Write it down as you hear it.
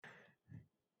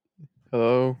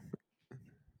Hello.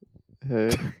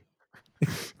 Hey.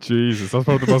 Jesus, that's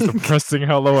probably the most depressing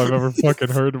hello I've ever fucking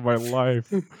heard in my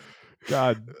life.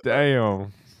 God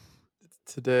damn.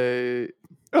 Today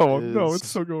Oh no, it's is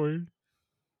still going.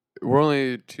 we're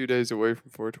only 2 days away from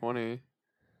 420.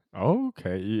 Oh,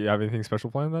 okay. You have anything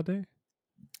special planned that day?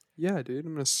 Yeah, dude,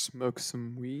 I'm gonna smoke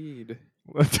some weed.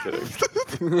 Kidding.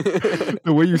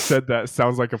 The way you said that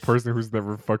sounds like a person who's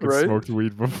never fucking Right? smoked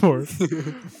weed before.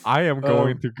 I am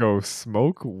going um, to go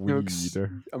smoke smoke weed. s-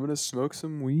 I'm gonna smoke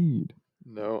some weed.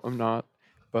 No, I'm not.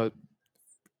 But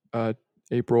uh,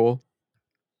 April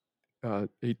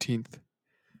 18th,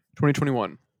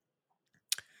 2021.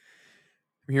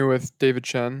 I'm here with David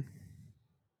Chen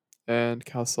and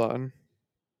Cal Slatton.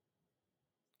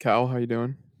 Cal, how you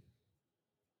doing?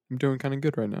 I'm doing kind of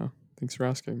good right now. Thanks for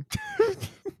asking.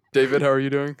 David, how are you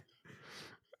doing?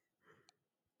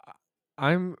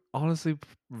 I'm honestly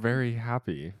very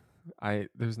happy.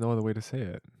 There's no other way to say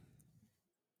it.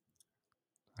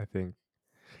 I think.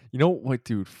 You know what,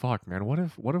 dude? Fuck, man. What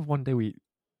if one day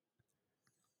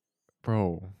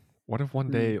bro, what if one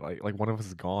Hmm. day like one of us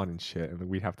is gone and shit, and then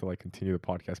we have to like continue the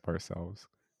podcast by ourselves?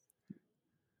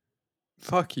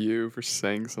 Fuck you for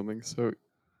saying something so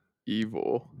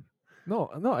evil. No,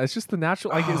 no, it's just the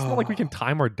natural. Like, it's not like we can Ah,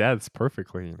 time our deaths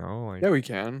perfectly, you know. Like, yeah, we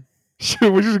can.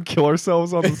 should we just kill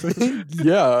ourselves on the same?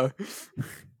 Yeah. The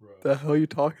Bro. hell are you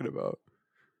talking about?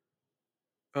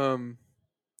 Um,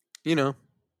 you know,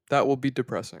 that will be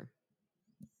depressing.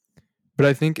 But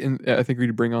I think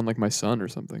we'd bring on like my son or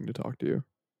something to talk to you.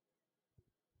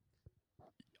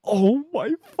 Oh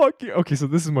my fucking. Okay, so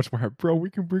this is much more, bro. We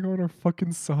can bring on our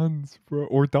fucking sons, bro,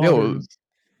 or Yeah, well, daughters.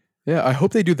 yeah. I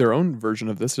hope they do their own version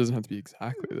of this. It doesn't have to be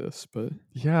exactly this, but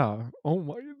Yeah. Oh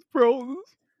my, bro.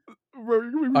 Bro,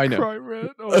 you made me I know. cry, man.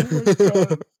 Oh my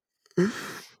god.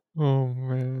 Oh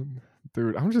man,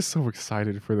 dude, I'm just so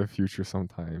excited for the future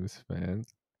sometimes, man.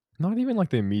 Not even like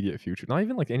the immediate future, not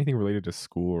even like anything related to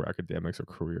school or academics or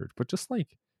career, but just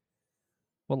like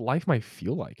what life might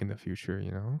feel like in the future,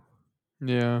 you know?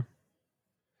 Yeah,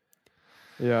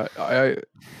 yeah. I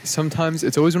sometimes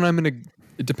it's always when I'm in a.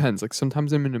 It depends. Like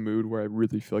sometimes I'm in a mood where I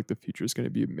really feel like the future is going to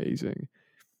be amazing,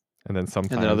 And then and then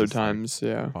sometimes other it's like, times,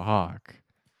 yeah, fuck.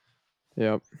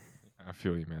 yeah. I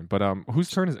feel you, man. But whose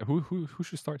turn is it? Who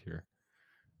should start here?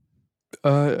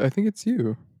 I think it's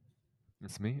you.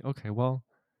 It's me. Okay, well,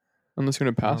 Unless you're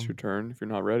gonna pass your um, turn if you're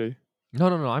not ready. no.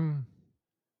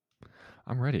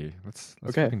 I'm ready. Let's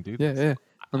Okay. fucking do Yeah, this. yeah.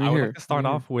 Let me hear. Let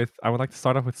me hear. I would like to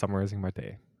start off with summarizing my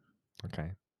day.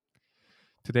 Okay.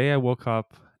 Today I woke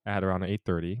up at around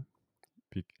 8:30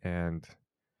 and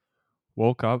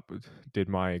woke up, did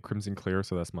my Crimson Clear,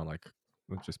 so that's my like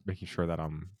just making sure that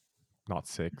I'm not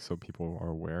sick, so people are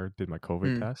aware. Did my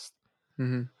COVID Mm. test.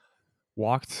 Mm-hmm.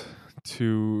 Walked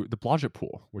to the Blodgett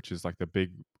pool, which is like the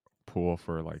big pool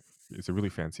for like it's a really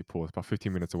fancy pool. It's about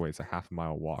 15 minutes away. It's a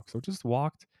half-mile walk. So just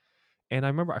walked, and I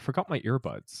remember I forgot my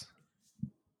earbuds,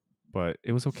 but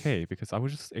it was okay because I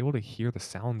was just able to hear the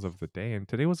sounds of the day. And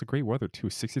today was a great weather too,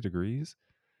 60 degrees.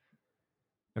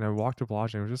 And I walked to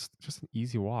Blodgett, and it was just an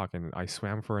easy walk. And I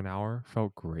swam for an hour,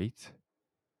 felt great.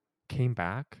 Came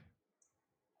back,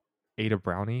 ate a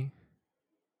brownie,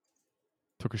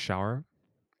 took a shower.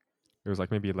 It was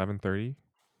like maybe 11:30,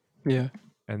 Yeah.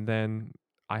 and then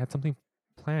I had something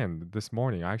planned this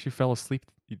morning. I actually fell asleep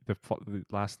the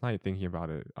last night thinking about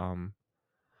it.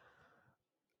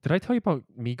 Did I tell you about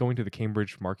me going to the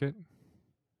Cambridge Market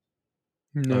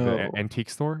or the No. antique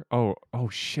store? Oh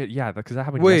shit, yeah, because that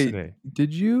happened Wait, yesterday.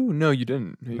 did you? No, you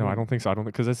didn't. No, you No, I didn't. don't think so. I don't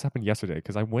because this happened yesterday.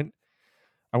 Because I went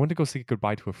to go say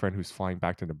goodbye to a friend who's flying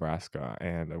back to Nebraska,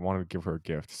 and I wanted to give her a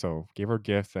gift. So gave her a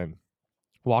gift, and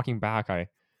walking back,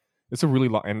 it's a really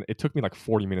long, and it took me like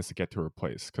 40 minutes to get to her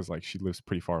place because like she lives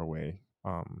pretty far away.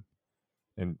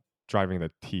 And driving the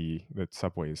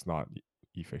subway is not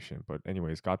efficient. But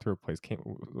anyways, got to her place,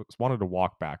 wanted to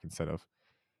walk back instead of.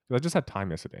 'Cause I just had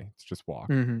time yesterday to just walk.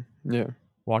 Mm-hmm. Yeah.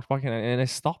 Walked back and I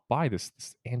stopped by this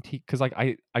antique because like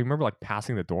I remember like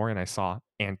passing the door and I saw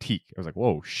antique. I was like,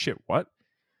 whoa, shit, what?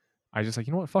 I just like,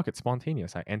 you know what, fuck it,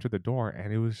 spontaneous. I entered the door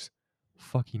and it was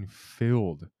fucking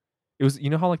filled. It was, you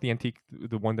know how like the antique,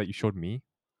 the one that you showed me,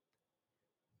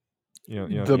 The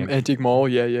the antique. antique mall.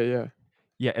 Yeah, yeah, yeah.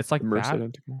 Yeah, it's The like Merced that,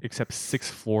 Antique Mall. except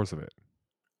 6 floors of it.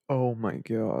 Oh my It's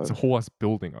a god. whole ass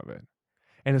building of it,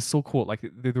 and it's so cool. Like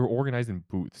they're organized in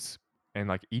booths, and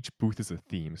like each booth is a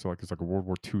theme. So like there's like a World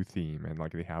War II theme, and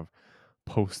like they have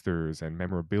posters and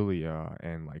memorabilia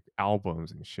and like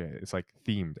albums and shit. It's like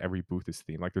themed. Every booth is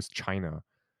themed. Like there's China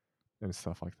and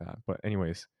stuff like that. But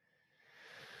anyways,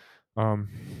 um,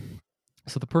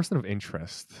 so the person of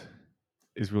interest.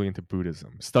 is really into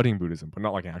Buddhism, studying Buddhism, but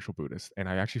not like an actual Buddhist. And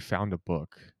I actually found a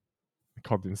book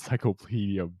called the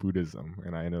Encyclopedia of Buddhism,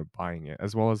 and I ended up buying it,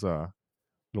 as well as a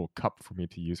little cup for me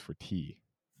to use for tea.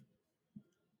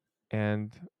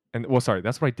 And well, sorry,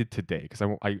 that's what I did today, because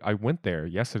I went there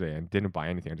yesterday and didn't buy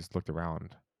anything. I just looked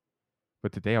around.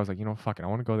 But today I was like, fuck it, I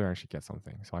want to go there and actually get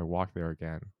something. So I walked there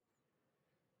again.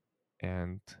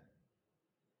 And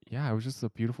yeah, it was just a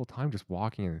beautiful time just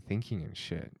walking and thinking and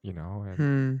shit,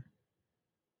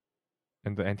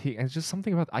 and the antique, and it's just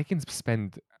something about, I can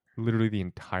spend literally the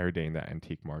entire day in that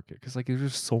antique market, because like there's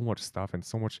just so much stuff and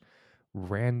so much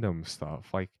random stuff,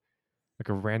 like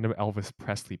a random Elvis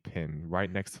Presley pin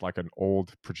right next to like an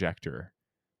old projector,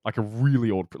 like a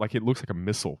really old, like it looks like a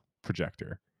missile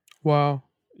projector. Wow.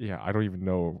 Yeah, I don't even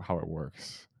know how it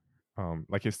works.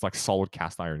 Like it's like solid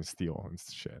cast iron steel and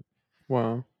shit.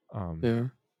 Wow. Um, Yeah.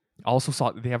 I also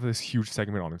saw they have this huge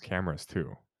segment on cameras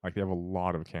too. Like they have a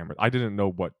lot of cameras. I didn't know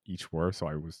what each were, so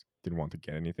didn't want to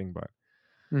get anything, but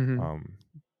Mm-hmm.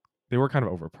 they were kind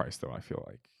of overpriced though, I feel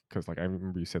like, because like I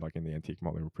remember you said like in the antique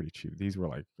mall they were pretty cheap. These were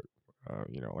like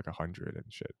like 100 and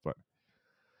shit. But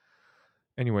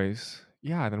anyways,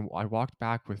 yeah, then I walked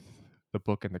back with the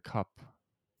book and the cup,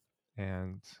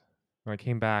 and when I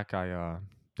came back I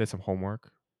did some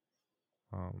homework.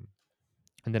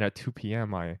 And then at 2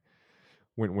 p.m. I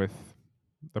went with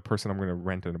the person I'm going to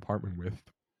rent an apartment with,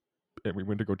 and we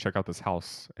went to go check out this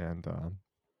house. And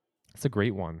it's a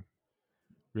great one,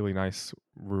 really nice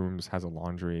rooms, has a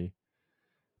laundry,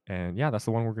 and yeah, that's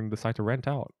the one we're going to decide to rent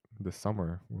out this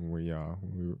summer when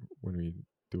we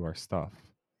do our stuff.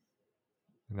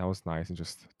 And that was nice, and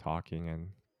just talking, and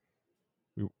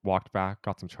we walked back,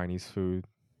 got some Chinese food,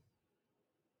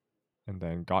 and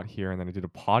then got here, and then I did a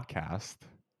podcast.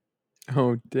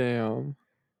 Oh, damn.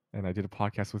 And I did a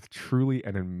podcast with truly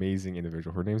an amazing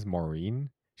individual. Her name's Maureen.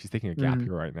 She's taking a gap Mm.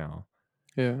 year right now.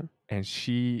 Yeah. And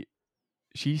she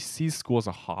sees school as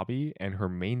a hobby, and her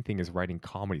main thing is writing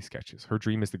comedy sketches. Her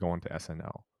dream is to go on to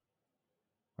SNL.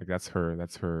 Like that's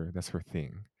her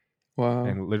thing. Wow.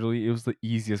 And literally it was the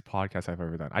easiest podcast I've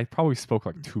ever done. I probably spoke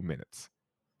like 2 minutes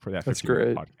for that That's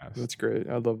 50-minute great. podcast. That's great.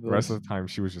 I love The rest this. of the time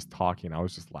she was just talking, I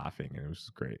was just laughing, and it was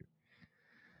just great.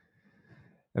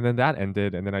 And then that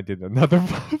ended, and then I did another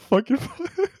fucking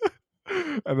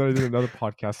and then I did another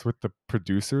podcast with the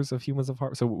producers of Humans of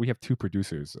Heart. So we have two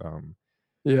producers,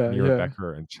 Yeah. Mira Yeah.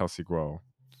 Becker and Chelsea Guo.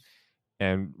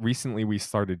 And recently we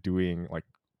started doing like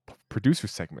producer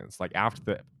segments. Like after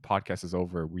the podcast is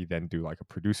over, we then do like a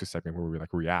producer segment where we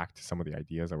like react to some of the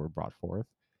ideas that were brought forth.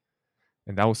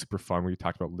 And that was super fun. We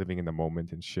talked about living in the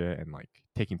moment and shit, and like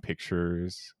taking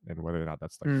pictures, and whether or not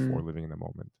that's like for living in the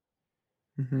moment.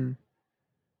 Mm-hmm.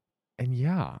 And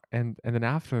yeah, and then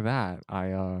after that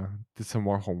I did some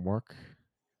more homework,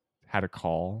 had a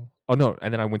call. Oh no,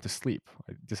 and then I went to sleep.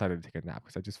 I decided to take a nap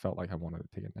because I just felt like I wanted to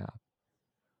take a nap.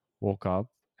 Woke up,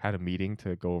 had a meeting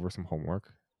to go over some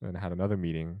homework, and I had another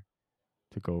meeting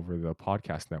to go over the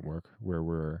podcast network where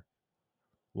we're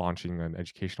launching an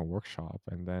educational workshop.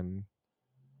 And then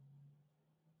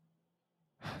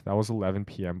that was 11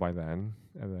 p.m. by then.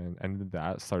 And then ended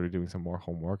that, started doing some more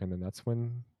homework, and then that's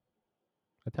when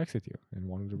I texted you and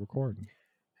wanted to record.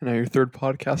 And now your third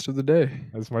podcast of the day.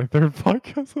 That's my third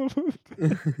podcast of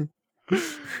it.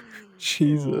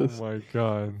 Jesus. Oh my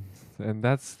god. And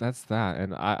that's that.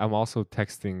 And I'm also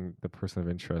texting the person of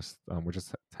interest. We're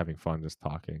just having fun, just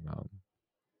talking.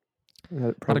 That Had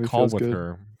a probably call feels with good.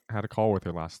 her. I had a call with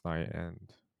her last night,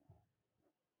 and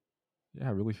yeah,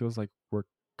 it really feels like we're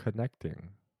connecting.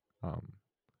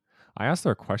 I asked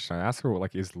her a question. I asked her,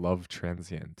 like, is love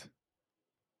transient?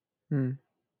 Hmm.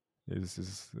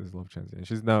 Is love transient?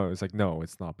 She's no. It's like, no,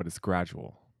 it's not, but it's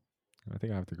gradual. And I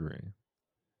think I have to agree.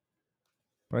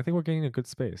 But I think we're getting a good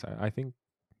space. I think,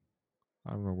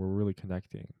 I don't know, we're really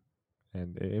connecting,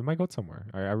 and it might go somewhere.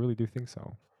 I really do think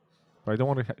so. But I don't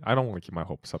want to. I don't want to keep my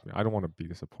hopes up. I don't want to be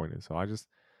disappointed. So I just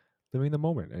living the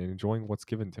moment and enjoying what's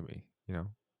given to me. And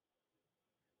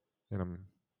I'm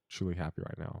truly happy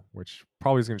right now, which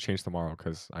probably is going to change tomorrow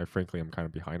because I frankly am kind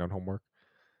of behind on homework.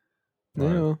 But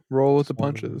Yeah. Roll with the just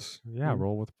wanted to, punches. yeah,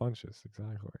 roll with the punches.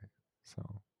 Exactly. So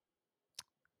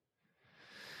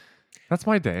that's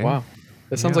my day. Wow.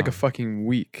 That sounds like Yeah. a fucking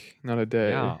week, not a day.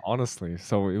 Yeah, honestly.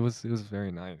 So it was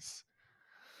very nice.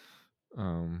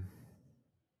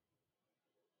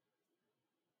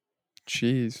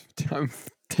 Jeez.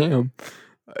 Damn.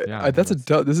 Yeah, That's a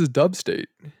dub. This is dub state.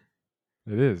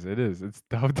 it is. It's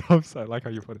dubs. I like how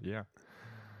you put it. Yeah.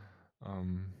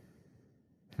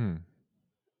 Hmm.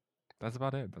 That's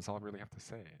about it. That's all I really have to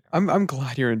say. I'm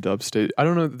glad you're in dub state. I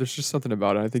don't know. There's just something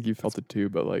about it. I think you felt it too,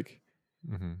 but like,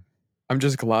 Mm-hmm. I'm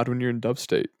just glad when you're in dub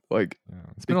state. Like Yeah,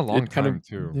 it's been a long it kind of time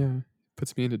too.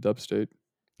 puts me into dub state.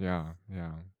 Yeah,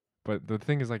 yeah. But the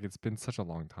thing is, like, it's been such a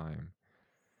long time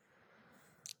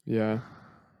Yeah, yeah.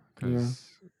 because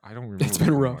I don't It's remember been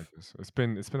feeling like rough. this.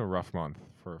 It's been a rough month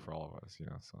for all of us, you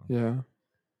know. So, Yeah.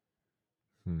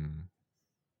 hmm.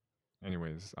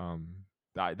 Anyways,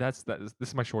 this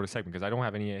is my shortest segment because I don't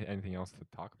have anything else to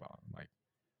talk about. Like,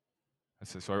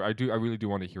 so I really do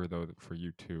want to hear though for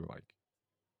you too, like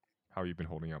how you've been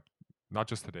holding up, not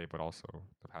just today but also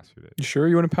the past few You days. sure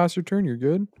you want to pass your turn? You're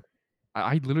good.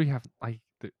 I literally have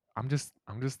I'm just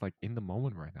like in the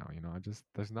moment right now. You know, I just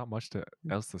there's not much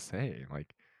else to say.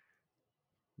 Like,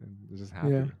 I'm just Yeah, happy.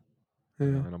 You know, yeah.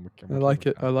 and I'm I okay like with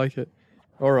it. I that. like it.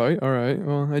 All right, all right.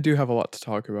 Well, I do have a lot to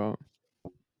talk about.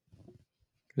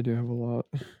 I do have a lot.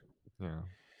 Yeah.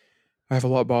 I have a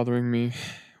lot bothering me.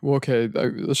 Well, okay,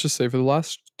 let's just say for the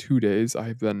last 2 days,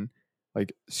 I've been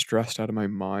like stressed out of my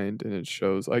mind, and it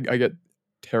shows. I get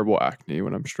terrible acne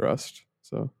when I'm stressed,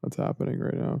 so that's happening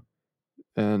right now.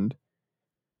 And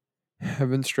I've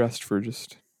been stressed for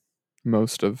just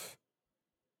most of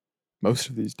most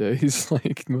of these days.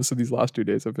 Like most of these last 2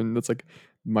 days, I've been. That's like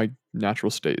my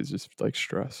natural state is just like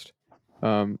stressed.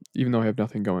 Even though I have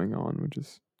nothing going on, which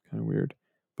is kind of weird.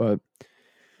 But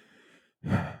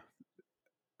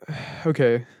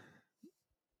okay,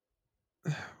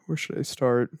 where should I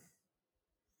start?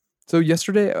 So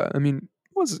yesterday, I mean,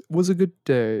 was a good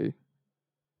day.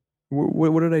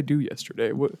 What did I do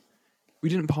yesterday? What we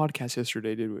didn't podcast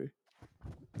yesterday, did we?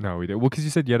 No, we did. Well, because you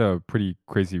said you had a pretty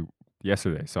crazy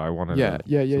yesterday, so I wanted Yeah, to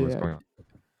yeah, yeah, see what's yeah. going on.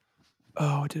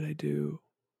 Oh, what did I do?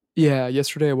 Yeah,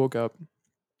 yesterday I woke up.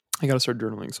 I got to start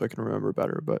journaling so I can remember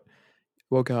better. But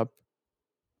woke up.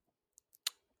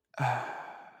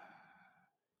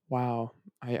 Wow,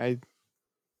 I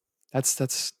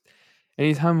that's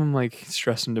anytime I'm like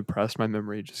stressed and depressed, my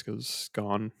memory just goes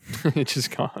gone. It's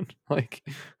just gone. Like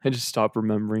I just stop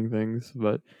remembering things.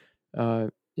 But yeah,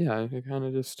 I kind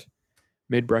of just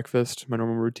made breakfast, my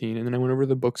normal routine, and then I went over to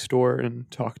the bookstore and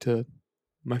talked to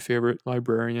my favorite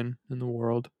librarian in the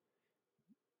world.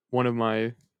 One of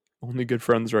my only good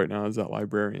friends right now is that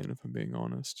librarian, if I'm being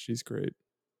honest. She's great.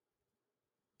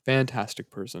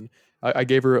 Fantastic person. I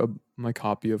gave her my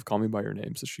copy of Call Me By Your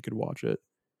Name so she could watch it.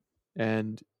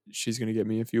 And she's going to get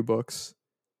me a few books.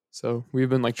 So we've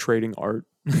been like trading art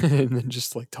and then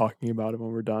just like talking about it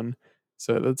when we're done.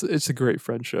 So it's a great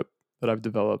friendship that I've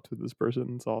developed with this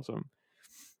person. It's awesome.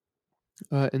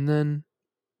 And then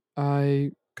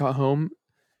I got home.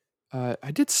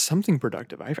 I did something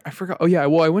productive. I forgot. Oh yeah,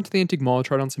 well I went to the antique mall. I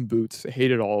tried on some boots. I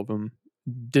hated all of them.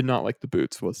 Did not like the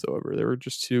boots whatsoever. They were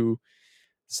just too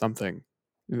something.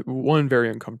 One, very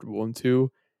uncomfortable, and two,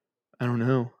 I don't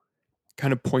know,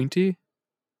 kind of pointy.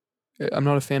 I'm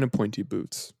not a fan of pointy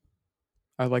boots.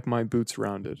 I like my boots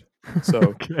rounded. So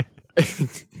Okay.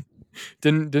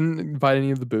 didn't buy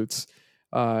any of the boots.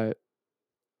 Uh,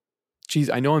 Geez,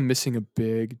 I know I'm missing a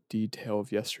big detail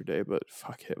of yesterday, but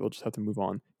fuck it, we'll just have to move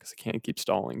on because I can't keep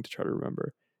stalling to try to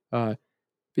remember. But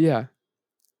yeah,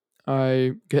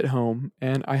 I get home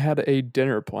and I had a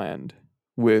dinner planned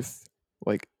with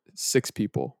like 6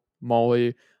 people: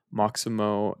 Molly,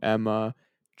 Maximo, Emma,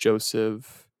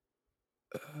 Joseph,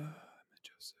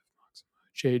 Joseph, Maximo,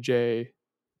 JJ,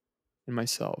 and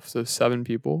myself. So 7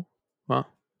 people. Wow,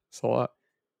 that's a lot.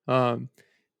 Um,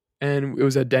 and it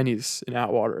was at Denny's in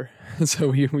Atwater. So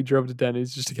we drove to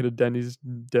Denny's just to get a Denny's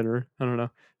dinner. I don't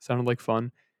know, sounded like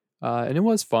fun, and it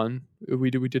was fun. We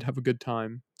did have a good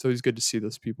time. It's always good to see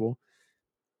those people.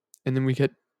 And then we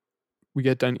get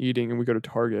done eating and we go to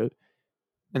Target.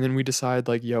 And then we decide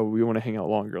like, yo, we want to hang out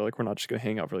longer. Like we're not just gonna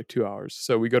hang out for like 2 hours.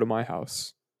 So we go to my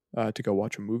house to go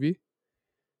watch a movie.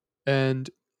 And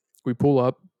we pull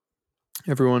up.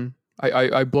 Everyone,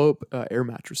 I blow up air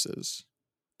mattresses.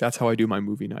 That's how I do my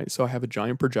movie night. So I have a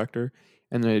giant projector,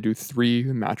 and then I do 3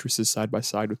 mattresses side by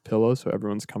side with pillows, so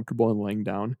everyone's comfortable and laying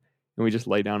down, and we just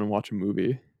lay down and watch a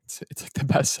movie. It's like the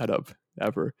best setup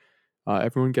ever.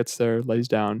 Everyone gets there, lays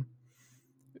down.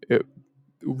 It,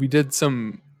 we did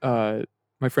some.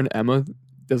 My friend Emma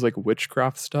does like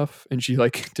witchcraft stuff, and she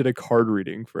like did a card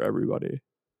reading for everybody,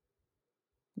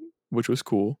 which was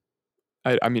cool.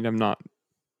 I mean, I'm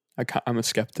a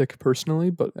skeptic personally,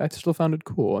 but I still found it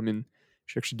cool. I mean,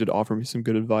 she actually did offer me some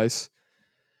good advice.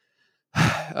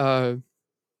 uh,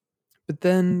 but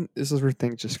then this is where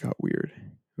things just got weird.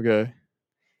 Okay,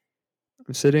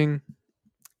 I'm sitting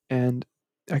and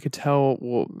I could tell.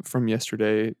 Well, from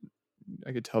yesterday,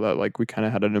 I could tell that like we kind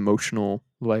of had an emotional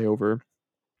layover,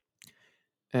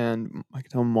 and I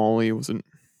could tell Molly wasn't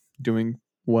doing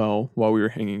well while we were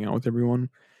hanging out with everyone.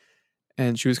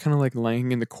 and she was kind of like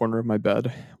laying in the corner of my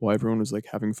bed while everyone was like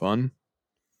having fun,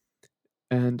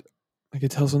 and I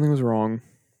could tell something was wrong,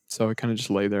 so I kind of just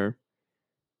lay there.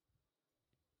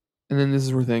 And then this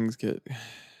is where things get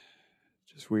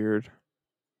just weird.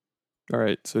 All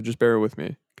right, so just bear with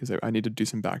me because I need to do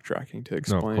some backtracking to No, of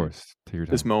explain course. Take your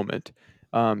this time. moment.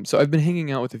 So I've been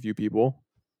hanging out with a few people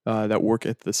that work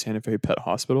at the Santa Fe Pet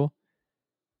Hospital,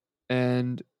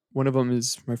 and one of them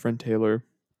is my friend Taylor.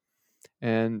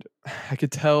 And I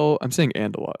could tell I'm saying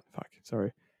 "and" a lot. Fuck,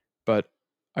 sorry, but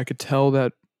I could tell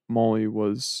that Molly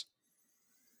was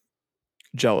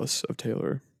jealous of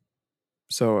Taylor,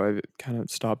 so I kind of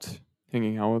stopped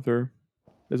hanging out with her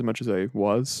as much as I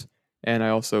was, and I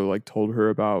also like told her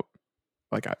about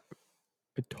like I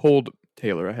told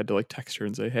Taylor I had to like text her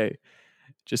and say, "Hey,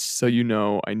 just so you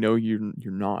know, I know you're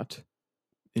not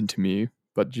into me,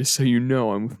 but just so you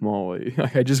know, I'm with Molly."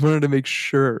 Like, I just wanted to make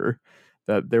sure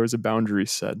that there was a boundary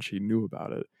set and she knew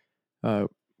about it, uh,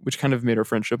 which kind of made our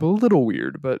friendship a little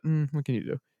weird. But what can you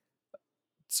do?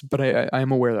 But I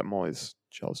am aware that Molly's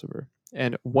jealous of her.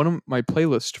 And one of my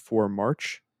playlist for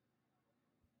March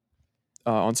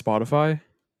on Spotify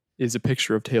is a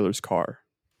picture of Taylor's car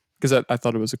because I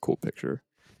thought it was a cool picture.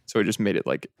 So I just made it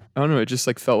like I don't know. It just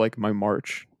like felt like my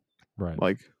March. Right.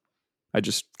 Like I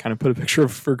just kind of put a picture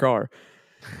of her car.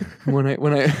 When I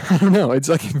I don't know. It's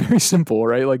like very simple,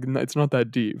 right? Like it's not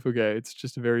that deep. Okay, it's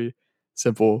just a very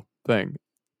simple thing.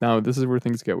 Now this is where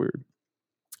things get weird.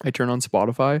 I turn on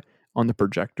Spotify on the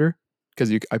projector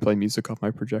because I play music off my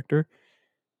projector,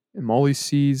 and Molly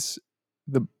sees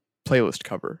the playlist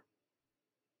cover.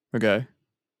 Okay,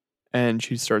 and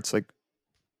she starts like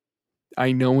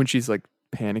I know when she's like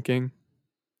panicking.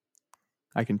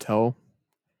 I can tell,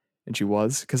 and she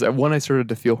was because at one I started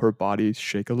to feel her body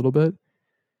shake a little bit,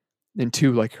 and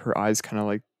two like her eyes kind of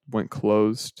like went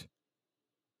closed,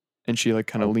 and she like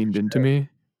kind of Oh, leaned into shit. me,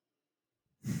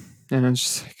 and I was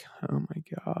just like, oh my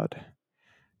god,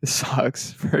 this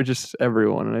sucks for just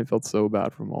everyone, and I felt so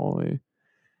bad for Molly.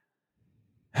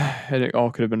 And it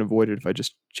all could have been avoided if I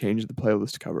just changed the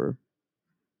playlist cover.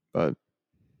 But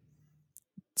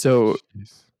so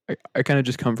Jeez. I kind of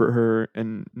just comfort her,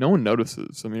 and no one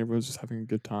notices. I mean, everyone's just having a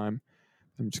good time.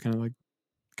 I'm just kind of like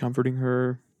comforting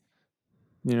her,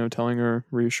 telling her,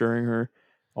 reassuring her,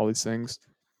 all these things,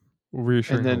 and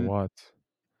Reassuring her then what?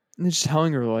 just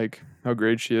telling her like how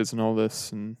great she is and all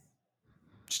this, and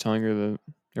just telling her that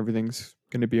everything's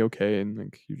gonna be okay, and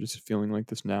like you're just feeling like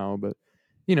this now, but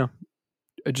you know,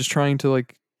 just trying to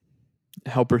like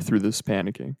help her through this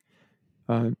panicking.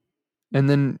 Uh, and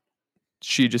then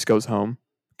she just goes home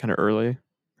kind of early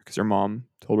because her mom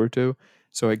told her to.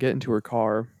 So I get into her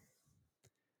car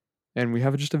and we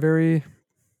have just a very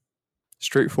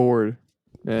straightforward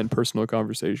and personal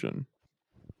conversation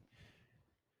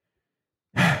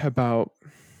about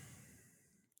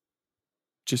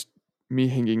just me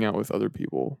hanging out with other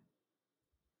people.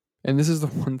 And this is the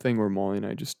one thing where Molly and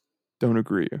I just don't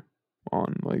agree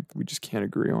on. Like, we just can't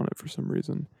agree on it for some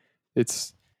reason.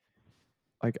 It's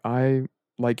like I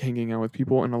like hanging out with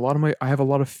people, and I have a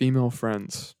lot of female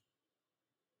friends.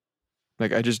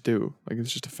 Like, I just do. Like,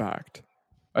 it's just a fact.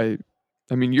 I,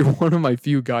 I mean, you're one of my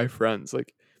few guy friends.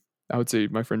 Like, I would say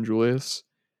my friend Julius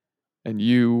and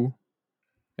you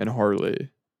and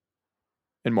Harley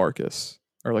and Marcus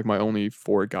are like my only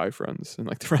four guy friends, and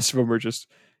like the rest of them are just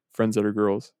friends that are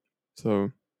girls.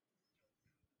 So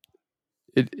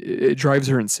it drives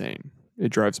her insane. It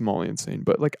drives Molly insane.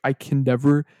 But like I can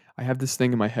never. I have this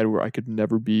thing in my head where I could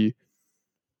never be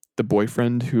the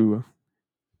boyfriend who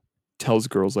tells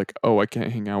girls like, "Oh, I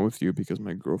can't hang out with you because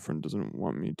my girlfriend doesn't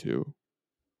want me to."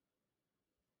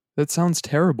 That sounds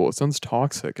terrible. It sounds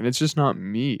toxic, and it's just not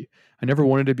me. I never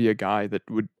wanted to be a guy that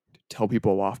would tell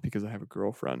people off because I have a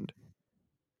girlfriend.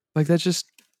 Like that just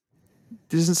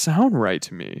doesn't sound right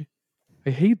to me. I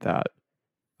hate that.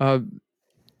 Uh,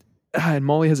 and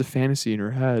Molly has a fantasy in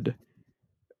her head.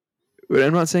 But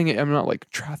I'm not saying it, I'm not like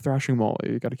thrashing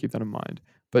Molly. You got to keep that in mind.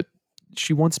 But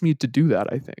she wants me to do that.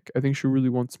 I think she really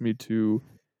wants me to.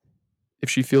 If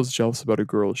she feels jealous about a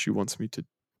girl, she wants me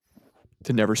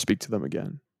to never speak to them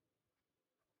again.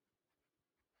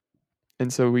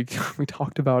 And so we we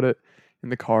talked about it in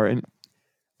the car, and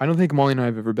I don't think Molly and I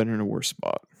have ever been in a worse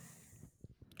spot. Yeah.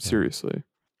 Seriously,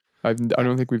 I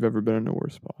don't think we've ever been in a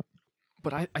worse spot.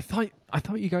 But I thought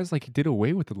you guys like did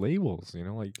away with the labels,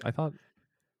 like I thought.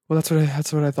 Well,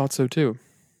 that's what I thought so too.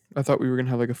 I thought we were gonna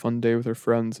have like a fun day with our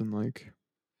friends and like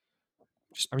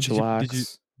just I mean, did you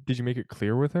chillax. did you make it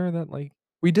clear with her that like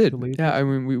We the did, yeah. labels? I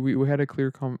mean, we had a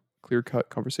clear cut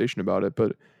conversation about it,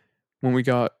 but when we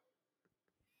got,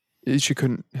 she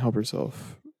couldn't help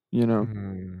herself, you know.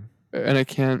 Mm, And I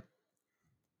can't.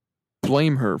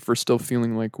 blame her for still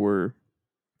feeling like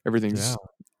everything's Yeah.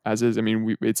 as is. I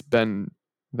mean, it's been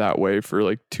that way for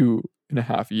like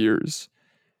 2.5 years.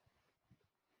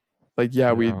 Like,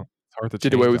 yeah, we Yeah. It's hard to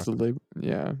did away change with the after. label.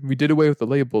 Yeah, we did away with the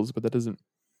labels, but that doesn't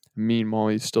mean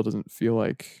Molly still doesn't feel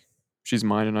like she's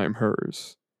mine and I'm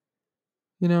hers.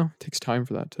 It takes time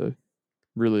for that to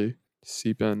really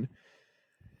seep in.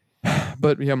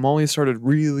 But yeah, Molly started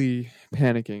really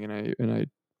panicking, and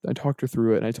I talked her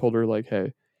through it, and I told her like,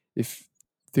 hey, if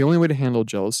the only way to handle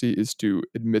jealousy is to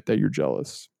admit that you're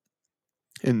jealous,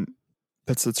 and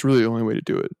that's really the only way to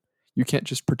do it. You can't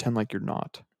just pretend like you're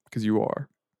not, because you are.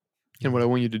 And what I Mm.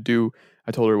 want you to do,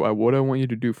 I told her, what I want you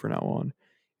to do from now on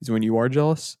is when you are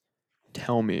jealous,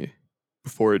 tell me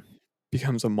before it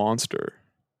becomes a monster.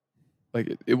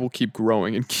 Like it will keep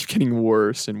growing and keep getting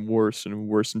worse and worse and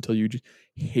worse until you just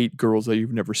hate girls that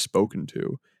you've never spoken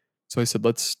to. So I said,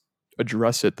 let's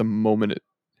address it the moment it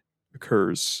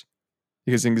occurs.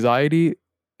 Because anxiety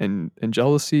and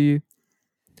jealousy,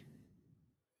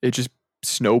 it just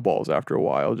snowballs after a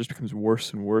while. It just becomes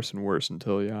worse and worse and worse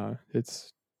until, yeah,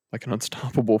 it's like an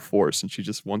unstoppable force. And she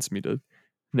just wants me to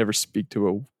never speak to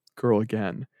a girl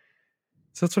again.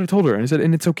 So that's what I told her. And I said,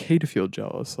 and it's okay to feel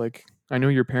jealous. Like, I know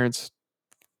your parents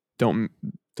don't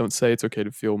don't say it's okay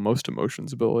to feel most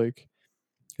emotions, but like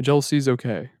jealousy is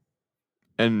okay,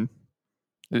 and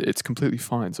it's completely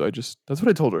fine. So that's what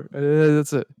I told her.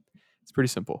 That's it. It's pretty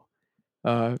simple.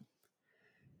 Uh,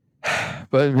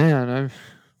 but man,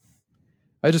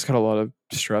 I just got a lot of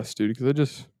stress, dude,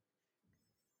 because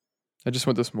I just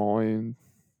went to Smalley, and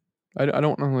I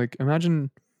don't know. Like, imagine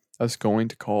us going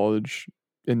to college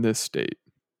in this state.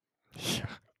 Yeah.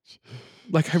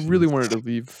 Like, I really Jeez. wanted to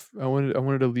leave. I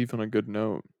wanted to leave on a good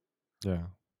note, Yeah.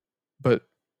 but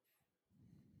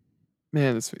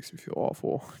man, this makes me feel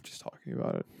awful just talking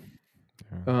about it.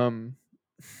 Yeah. Um,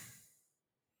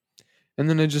 and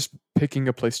then I just picking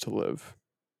a place to live.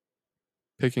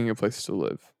 Picking a place to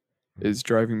live Mm. is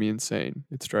driving me insane.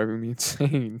 It's driving me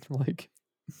insane. Like,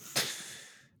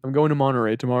 I'm going to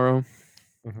Monterey tomorrow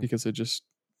Mhm. because I just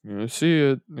see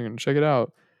it. I'm gonna check it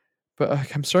out. But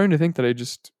like, I'm starting to think that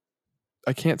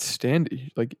I can't stand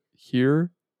it. Like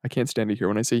here. I can't stand it here.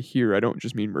 When I say here, I don't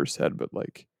just mean Merced, but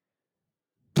like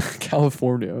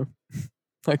California.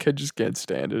 Like I just can't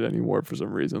stand it anymore for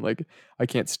some reason. Like I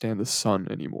can't stand the sun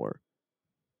anymore.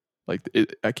 Like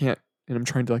I can't, and I'm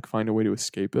trying to like find a way to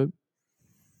escape it.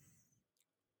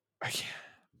 I can't.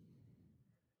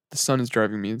 The sun is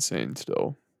driving me insane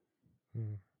still.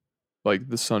 Mm. Like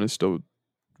the sun is still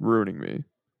ruining me.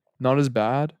 Not as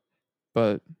bad,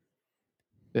 but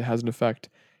it has an effect.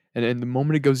 And the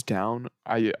moment it goes down,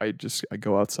 I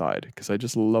go outside because I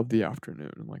just love the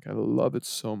afternoon. Like I love it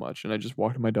so much. And I just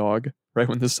walked my dog right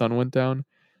when the sun went down,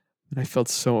 and I felt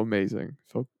so amazing.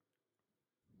 Felt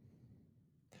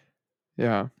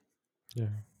yeah. Yeah.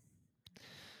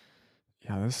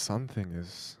 Yeah. This sun thing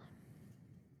It's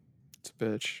a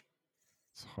bitch.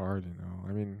 it's hard, you know.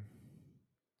 I mean,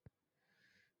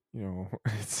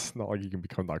 it's not like you can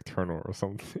become nocturnal or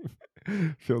something.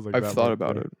 Feels like I've that thought much.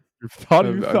 about Yeah. it. You've I've thought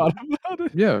about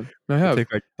it. yeah, I To have. take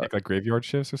like graveyard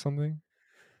shifts or something.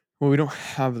 Well, we don't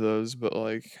have those, but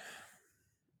like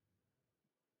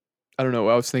I don't know.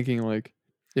 I was thinking like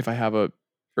if I have a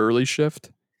early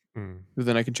shift, Mm.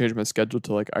 then I can change my schedule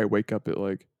to like I wake up at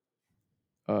like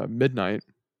midnight,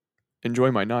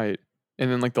 enjoy my night, and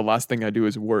then like the last thing I do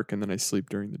is work, and then I sleep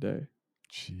during the day.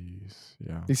 Jeez.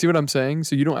 Yeah. You see what I'm saying?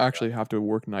 So you don't actually have to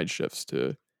work night shifts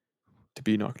to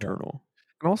be Yeah. nocturnal.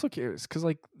 I'm also curious because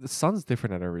like the sun's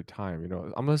different at every time.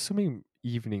 I'm assuming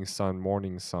evening sun,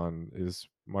 morning sun is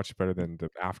much better than the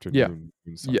Yeah. afternoon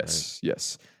noon sun, right? Yes.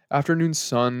 Yes. Afternoon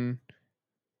sun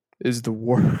is the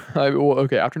worst. Well,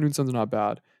 okay. Afternoon sun's not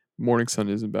bad. Morning sun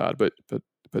isn't bad, but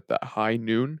that high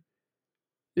noon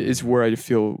is Mm. where I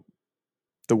feel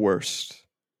the worst,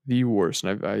 the worst.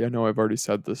 And I know I've already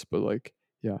said this, but like,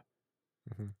 yeah,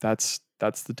 Mhm. that's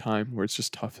the time where it's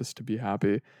just toughest to be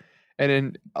happy. And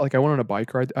then like I went on a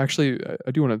bike ride. Actually,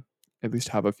 I do want to at least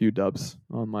have a few dubs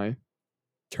on my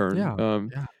turn.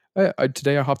 Yeah. Yeah.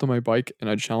 Today I hopped on my bike and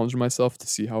I challenged myself to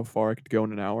see how far I could go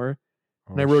in an hour,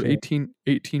 and I Oh rode shit.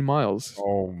 18 miles.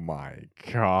 Oh my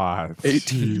god.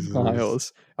 18 Jesus.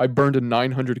 miles. I burned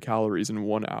 900 calories in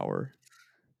 1 hour.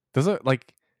 Does it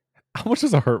like how much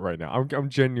does it hurt right now? I'm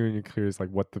genuinely curious like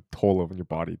what the toll of your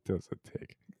body does it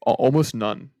take? Almost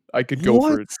none. I could go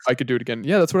for What? it. I could do it again.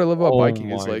 Yeah, that's what I love about Oh biking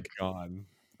is my like god.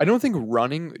 I don't think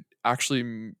running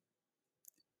actually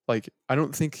like I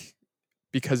don't think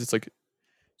because it's like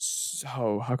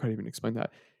how can I even explain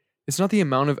that? It's not the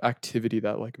amount of activity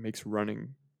that like makes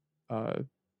running uh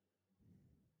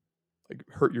like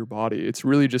hurt your body. It's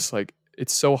really just like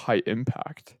it's so high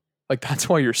impact. Like that's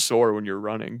why you're sore when you're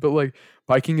running. But like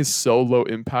biking is so low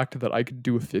impact that I could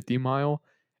do a 50 mile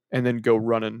and then go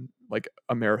running like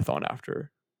a marathon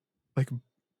after. Like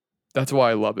that's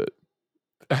why I love it.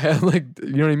 I had like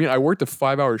you know what I mean? I worked a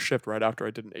 5-hour shift right after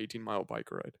I did an 18-mile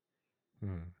bike ride.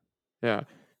 Hmm. Yeah.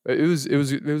 It was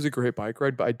a great bike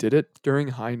ride, but I did it during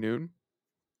high noon.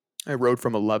 I rode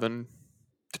from 11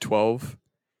 to 12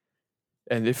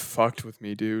 and it fucked with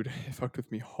me, dude. It fucked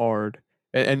with me hard.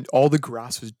 And all the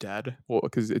grass was dead. Well,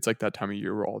 because it's like that time of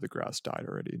year where all the grass died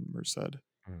already in Merced.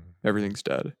 Hmm. Everything's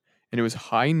dead. And it was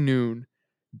high noon,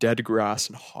 dead grass,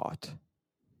 and hot.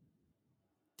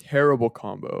 Terrible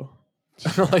combo.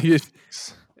 Like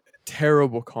Yikes.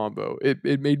 terrible combo. It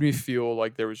made me feel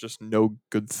like there was just no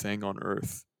good thing on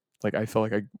earth. Like I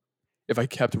felt like if I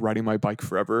kept riding my bike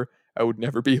forever, I would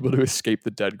never be able to escape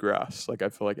the dead grass. Like I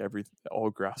feel like all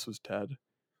grass was dead.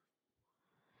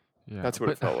 Yeah, That's what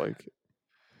it but felt like.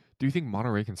 do you think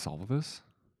Monterey can solve this?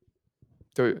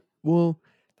 Well,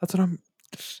 that's what I'm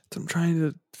trying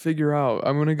to figure out.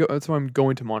 I'm gonna go. That's why I'm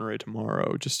going to Monterey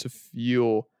tomorrow, just to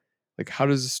feel like how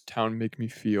does this town make me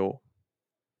feel?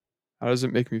 How does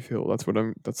it make me feel? That's what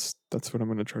I'm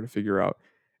gonna try to figure out.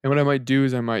 And what I might do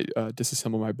is I might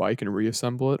disassemble my bike and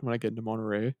reassemble it when I get into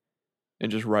Monterey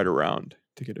and just ride around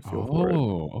to get a feel for it.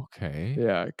 Oh, okay.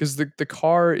 Yeah, because the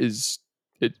car is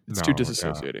it's too No, yeah.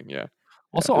 disassociating. Yeah, yeah,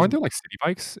 Also, as, aren't there like city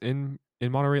bikes in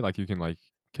Monterey? Like you can like,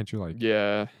 can't you like?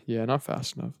 yeah, yeah, not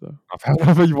fast enough though.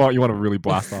 You want to really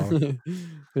blast off? Yeah.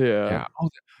 Yeah. Oh,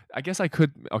 I guess I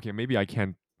could. Okay, maybe I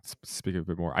can speak a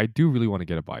bit more. I do really want to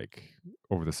get a bike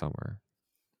over the summer.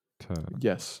 To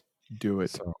Yes. Do it.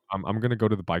 So I'm gonna go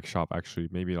to the bike shop actually.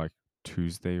 Maybe like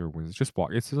Tuesday or Wednesday. Just walk.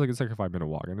 It's like a 5 minute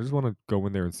walk, and I just want to go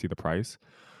in there and see the price.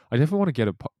 I definitely want to get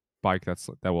a bike that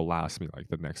will last me like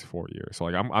the next 4 years. So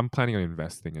like I'm planning on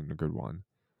investing in a good one.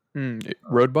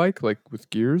 Road bike, like with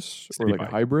gears or City like a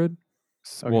bike. hybrid?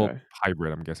 Well, Okay.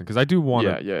 hybrid, I'm guessing, because I do want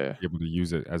to Yeah, yeah, yeah. be able to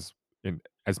use it in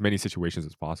as many situations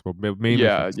as possible, but mainly for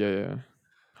Yeah, the yeah, city. yeah.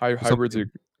 So Hybrids are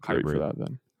something great for hybrid. that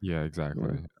then. Yeah, Yeah.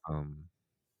 exactly.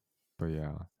 But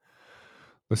yeah.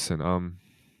 Listen,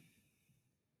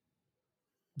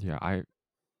 yeah,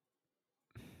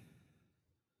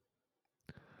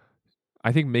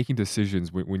 I think making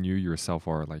decisions when you yourself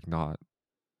are like not,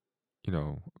 you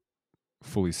know,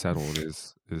 fully settled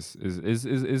is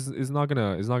not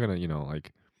gonna,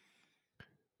 like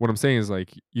what I'm saying is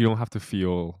like you don't have to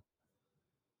feel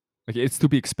like it's to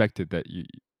be expected that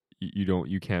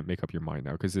you can't make up your mind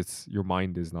now because it's your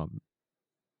mind is not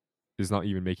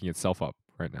even making itself up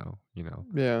right now.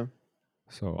 Yeah.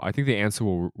 So I think the answer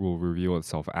will reveal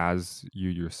itself as you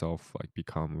yourself like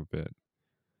become a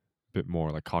bit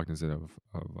more like cognizant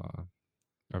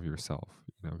of yourself,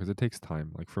 because it takes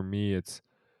time. Like for me, it's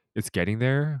getting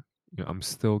there. I'm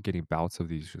still getting bouts of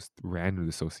these just random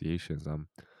dissociations. I'm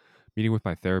meeting with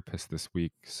my therapist this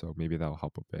week, so maybe that'll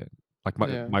help a bit. Like my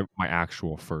Yeah. my my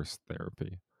actual first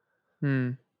therapy.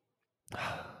 Hmm.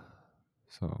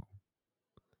 So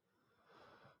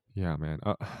yeah, man.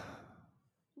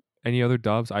 Any other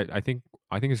dubs? I think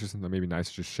it's just maybe nice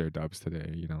to just share dubs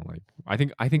today. Like I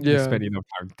think we Yeah. spent enough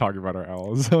time talking about our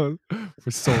L's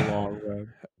for so long,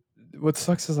 man. What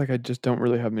sucks is like I just don't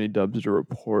really have many dubs to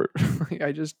report. Like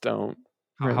I just don't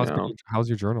How, right how's been now. your, how's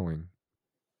your journaling?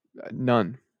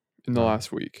 None in the None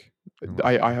last week. in the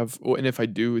I last I week. have well, and if I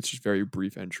do, it's just very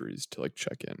brief entries to like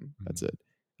check in. That's Mm, it.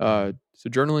 mm. So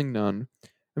journaling, none.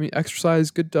 I mean,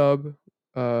 exercise, good dub.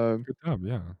 Uh, Good job,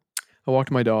 yeah. I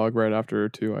walked my dog right after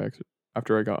too.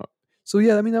 After I got. So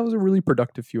yeah, I mean that was a really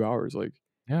productive few hours. Like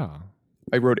Yeah.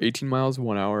 I rode 18 miles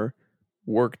 1 hour,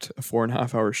 worked a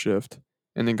 4.5 hour shift,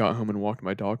 and then got home and walked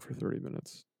my dog for 30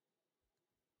 minutes.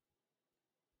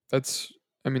 That's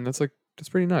I mean that's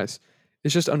pretty nice.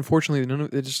 It's just unfortunately none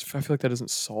of it just I feel like that doesn't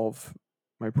solve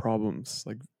my problems.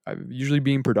 Like usually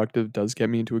being productive does get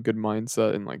me into a good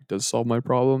mindset and like does solve my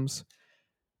problems,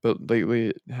 but lately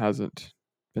it hasn't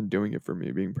been doing it for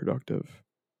me being productive.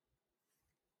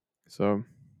 So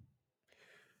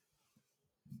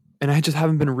and I just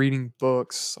haven't been reading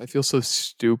books. I feel so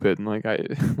stupid and like I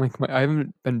I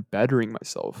haven't been bettering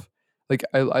myself. Like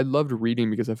I loved reading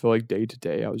because I feel like day to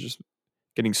day I was just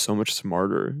getting so much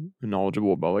smarter and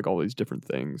knowledgeable about like all these different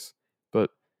things. But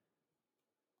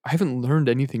I haven't learned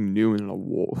anything new in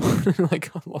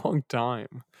like a long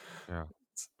time. Yeah.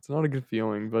 It's not a good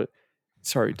feeling, but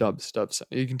sorry, Mhm. Dubs.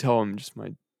 You can tell I'm just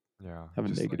might Yeah. have a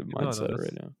Just like negative no, mindset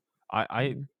right that's now.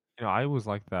 I Mm. I was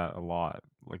like that a lot,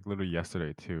 like literally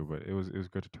yesterday too, but it was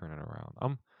good to turn it around.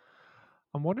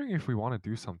 I'm wondering if we want to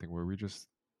do something where we just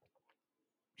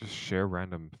just share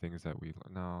random things that we.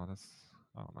 No, that's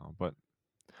I don't know. But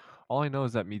all I know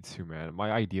is that me too, man.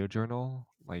 My idea journal,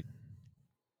 like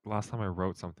last time I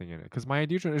wrote something in it, because my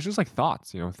idea journal is just like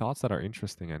thoughts, thoughts that are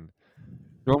interesting. And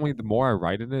normally, the more I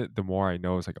write in it, the more I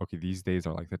know it's like, okay, these days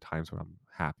are like the times when I'm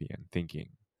happy and thinking.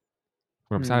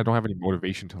 When I'm sad, I Hmm. don't have any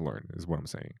motivation to learn, is what I'm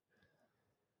saying.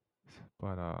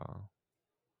 But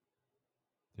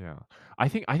yeah, I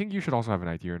think you should also have an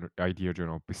idea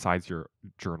journal besides your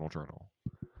journal,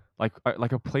 like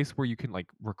a place where you can like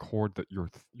record your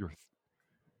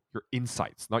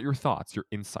insights, not your thoughts, your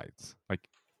insights.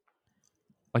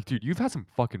 Like, dude, you've had some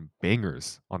fucking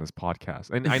bangers on this podcast,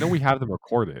 and I know we have them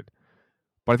recorded,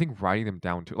 but I think writing them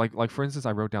down too. Like for instance,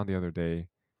 I wrote down the other day,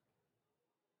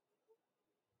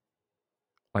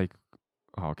 like,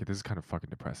 oh, okay, this is kind of fucking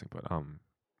depressing, but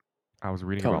I was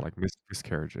reading Tell about me. like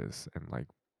miscarriages and like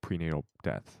prenatal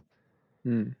death,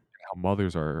 Hmm. how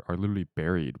mothers are literally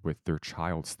buried with their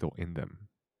child still in them,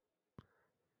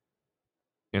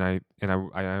 and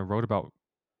I wrote about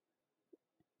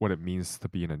what it means to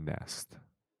be in a nest,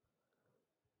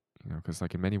 because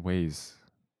like in many ways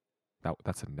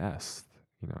that's a nest,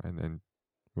 and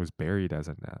it was buried as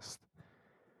a nest.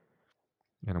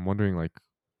 And I'm wondering, like,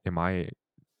 am I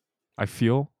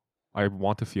feel, I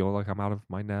want to feel like I'm out of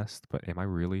my nest, but am I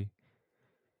really,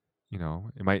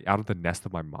 am I out of the nest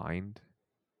of my mind,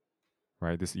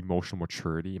 right? This emotional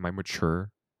maturity, am I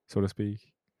mature, so to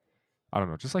speak? I don't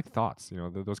know, just like thoughts,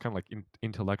 those kind of like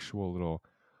intellectual little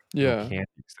Yeah.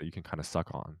 candies that you can kind of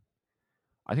suck on.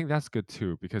 I think that's good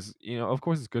too, because of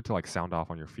course it's good to like sound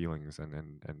off on your feelings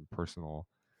and personal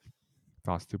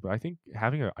thoughts too. But I think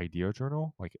having an idea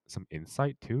journal, like some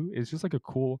insight too, is just like a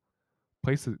cool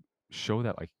place to show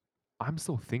that like I'm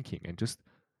still thinking and just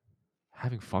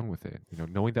having fun with it.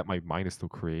 Knowing that my mind is still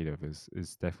creative is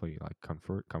definitely like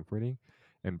comforting.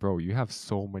 And bro, you have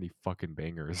so many fucking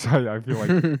bangers. I feel like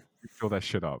you fill that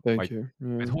shit up. Thank Like you. I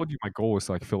Yeah. told you, my goal is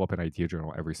to like fill up an idea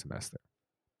journal every semester.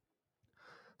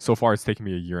 So far, it's taken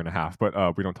me a year and a half, but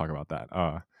we don't talk about that.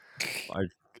 Like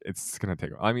it's gonna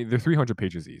take. I mean, they're 300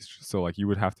 pages each, so like you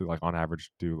would have to like on average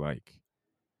do like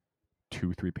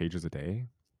 2-3 pages a day.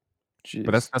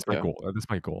 But that's Jeez. that's my Yeah. goal. That's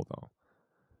my goal though.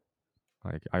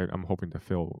 Like I'm hoping to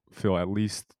fill at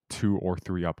least 2 or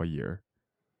 3 up a year.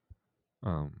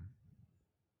 Um,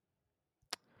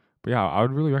 but yeah, I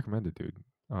would really recommend it, dude.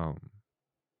 Um,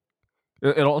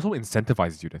 it also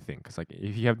incentivizes you to think. Cause like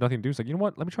if you have nothing to do, it's like, you know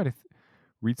what? Let me try to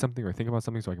read something or think about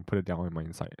something so I can put it down in my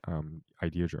insight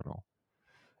idea journal.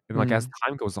 And like as Hmm.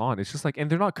 time goes on, it's just like, and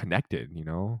they're not connected.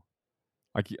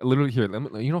 Like literally here, let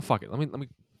me, fuck it. Let me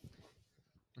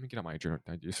get out my journal.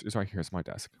 It's right here. It's my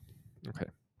desk. Okay.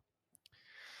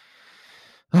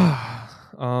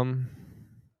 um.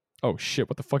 Oh shit!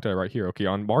 What the fuck did I write here? Okay,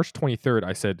 on March 23rd,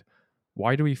 I said,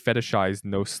 "Why do we fetishize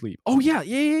no sleep?" Oh yeah.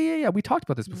 We talked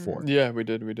about this before. Yeah, we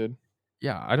did. We did.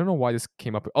 Yeah, I don't know why this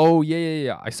came up. Oh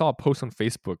yeah. I saw a post on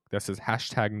Facebook that says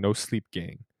hashtag no sleep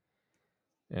gang,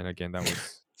 and again,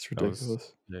 It's that was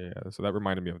ridiculous. yeah. So that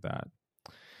reminded me of that.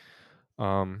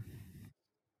 Um.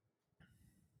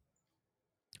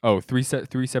 Oh,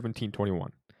 3/17/21.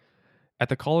 At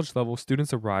the college level,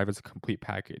 students arrive as a complete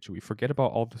package. We forget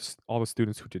about all the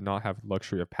students who did not have the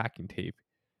luxury of packing tape,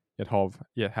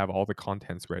 yet have all the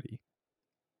contents ready.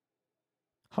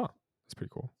 Huh, that's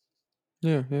pretty cool.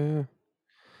 Yeah. Yeah. Yeah.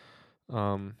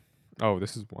 Um, oh,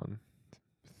 this is one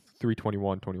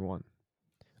 3/21/21.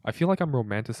 I feel like I'm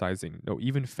romanticizing, no,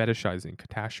 even fetishizing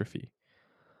catastrophe.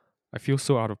 I feel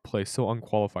so out of place, so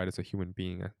unqualified as a human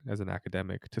being, as an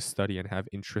academic, to study and have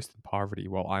interest in poverty,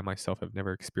 while I myself have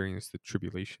never experienced the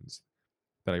tribulations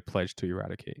that I pledged to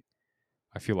eradicate.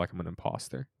 I feel like I'm an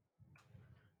imposter.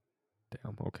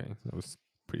 Damn, okay. That was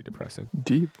pretty depressing.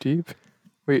 Deep. Deep.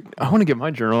 Wait, I want to get my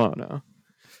journal out now.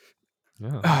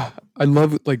 Yeah. I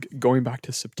love like going back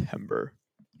to September,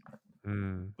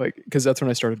 Mm. like because that's when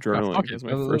I started Yeah, journaling. fuck It it. was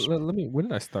my first. Let me. When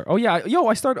did I start? Oh yeah,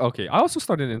 I started. Okay, I also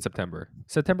started in September.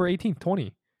 September 18th,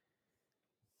 20.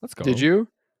 Let's Did go. you?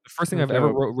 The first thing I've ever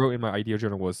Okay. wrote in my idea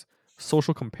journal was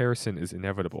social comparison is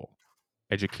inevitable.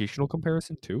 Educational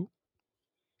comparison too.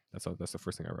 That's the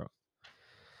first thing I wrote.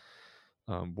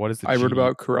 What is the I wrote GE?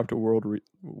 about corrupt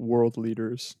world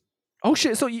leaders. Oh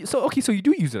shit. So you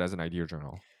do use it as an idea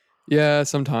journal. Yeah,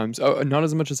 sometimes. Oh, not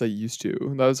as much as I used to.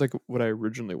 That was like what I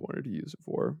originally wanted to use it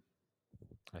for.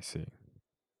 I see.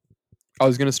 I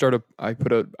was gonna start a. I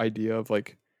put an idea of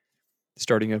like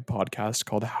starting a podcast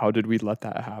called "How Did We Let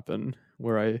That Happen,"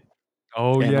 where I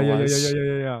Oh analyze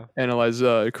yeah. analyze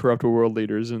corrupt world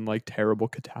leaders and like terrible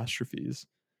catastrophes.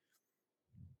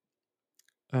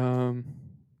 Um,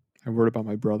 I wrote about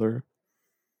my brother.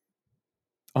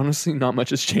 honestly, not much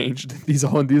has changed.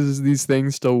 These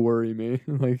things still worry me.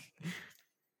 Like,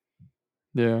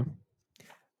 yeah.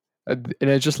 And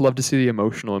I just love to see the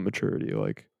emotional immaturity.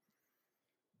 Like,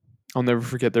 I'll never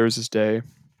forget there was this day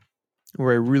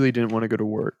where I really didn't want to go to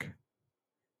work.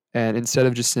 And instead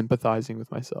of just sympathizing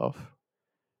with myself,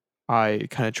 I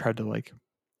kind of tried to like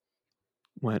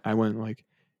I went like,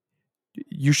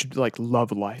 you should like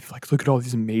love life. Like, look at all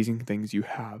these amazing things you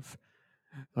have.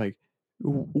 Like,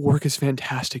 work is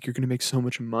fantastic. You're gonna make so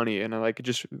much money. And I like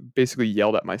just basically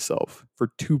yelled at myself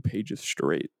for 2 pages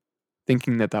straight,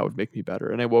 thinking that that would make me better.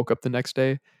 And I woke up the next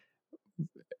day.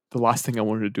 The last thing I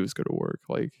wanted to do was go to work.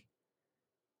 Like,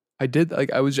 I did.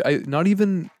 Like, I not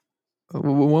even.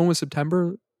 When was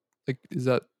September? Like, is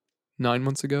that 9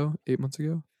 months ago? 8 months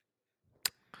ago?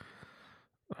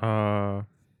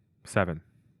 7.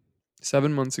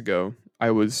 7 months ago, I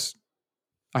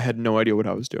had no idea what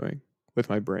I was doing with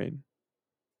my brain.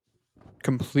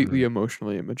 Completely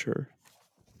emotionally immature.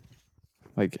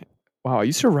 Like, wow, I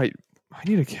used to write. I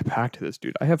need to get back to this,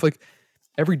 dude. I have like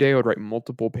every day I would write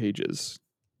multiple pages.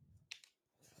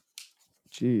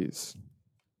 Jeez,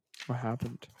 what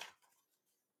happened?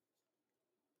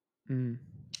 Mm.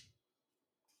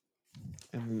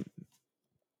 And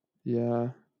yeah,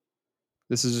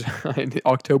 this is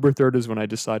October 3rd is when I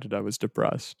decided I was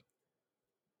depressed.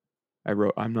 I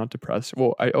wrote, I'm not depressed.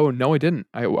 Well, oh no, I didn't.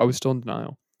 I was still in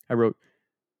denial. I wrote,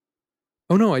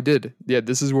 oh no, I did. Yeah,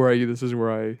 this is where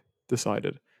I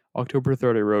decided. October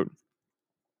 3rd, I wrote,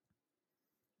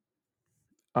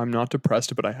 I'm not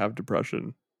depressed, but I have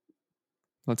depression.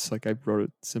 That's like I wrote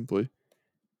it simply.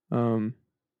 And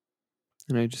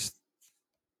I just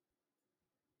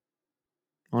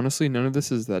honestly, none of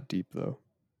this is that deep though.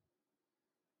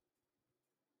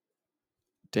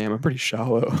 Damn, I'm pretty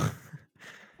shallow.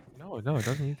 No, it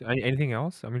doesn't need to. Anything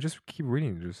else? I mean, just keep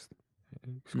reading. Just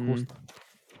it's cool Mm. stuff.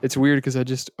 It's weird because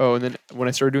and then when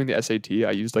I started doing the SAT,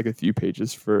 I used like a few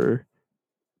pages for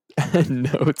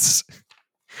notes,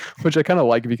 which I kind of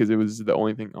like because it was the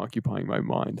only thing occupying my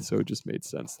mind. So it just made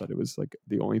sense that it was like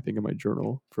the only thing in my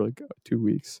journal for like 2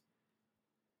 weeks.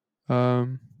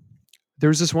 There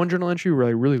was this one journal entry where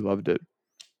I really loved it.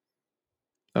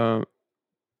 I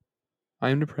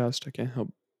am depressed. I can't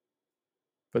help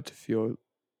but to feel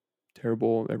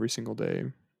terrible every single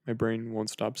day. My brain won't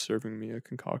stop serving me a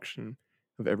concoction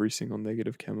of every single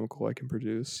negative chemical I can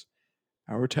produce.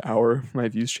 Hour to hour, my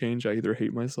views change. I either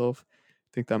hate myself,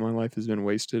 think that my life has been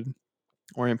wasted,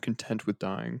 or I am content with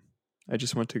dying. I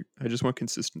just want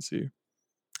consistency.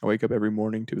 I wake up every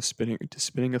morning to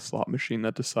spinning a slot machine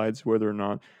that decides whether or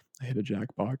not I hit a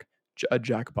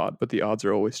jackpot, but the odds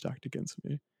are always stacked against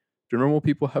me. Do normal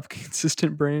people have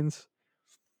consistent brains?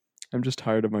 I'm just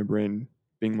tired of my brain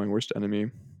being my worst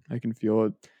enemy. I can feel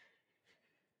it.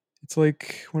 It's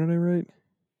like, what did I write?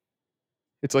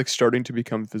 It's like starting to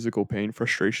become physical pain.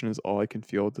 Frustration is all I can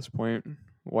feel at this point.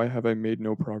 Why have I made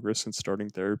no progress since starting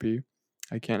therapy?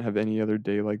 I can't have any other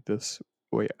day like this.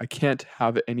 Wait, I can't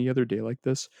have any other day like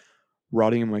this.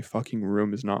 Rotting in my fucking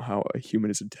room is not how a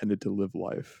human is intended to live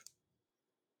life.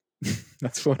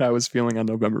 That's what I was feeling on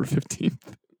November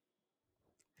 15th.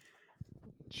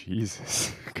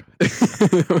 Jesus.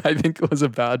 I think it was a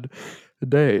bad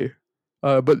day.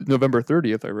 But November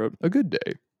 30th, I wrote a good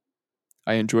day.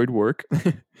 I enjoyed work.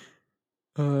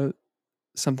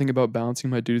 Something about balancing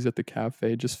my duties at the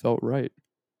cafe just felt right.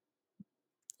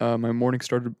 My morning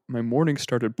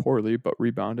started poorly, but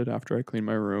rebounded after I cleaned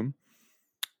my room.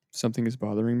 Something is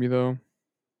bothering me though.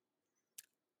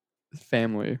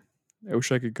 Family. I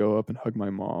wish I could go up and hug my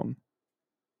mom.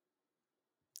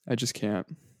 I just can't.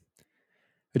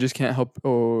 I just can't help.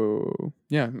 Oh,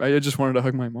 yeah. I just wanted to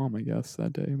hug my mom, I guess,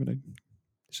 that day, but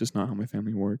it's just not how my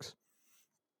family works.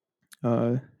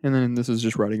 And then this is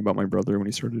just writing about my brother when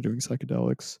he started doing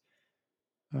psychedelics.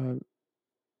 I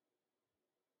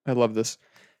love this.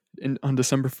 On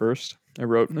December 1st, I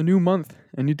wrote a new month.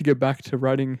 I need to get back to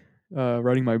riding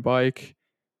my bike.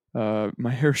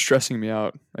 My hair's stressing me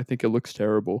out. I think it looks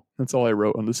terrible. That's all I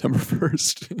wrote on December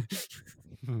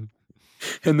 1st.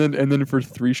 and then for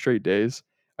 3 straight days,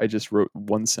 I just wrote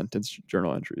one sentence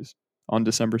journal entries. On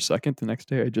December 2nd, the next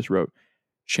day, I just wrote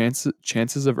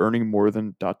chances of earning more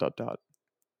than dot dot dot.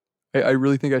 I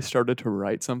really think I started to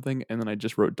write something and then I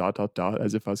just wrote dot dot dot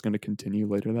as if I was going to continue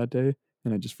later that day,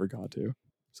 and I just forgot to.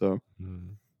 So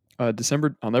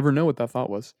December, I'll never know what that thought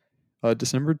was.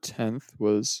 December 10th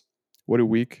was what a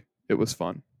week. It was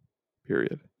fun.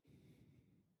 Period.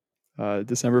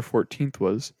 December 14th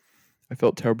was I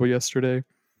felt terrible yesterday.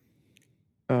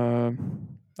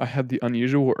 I had the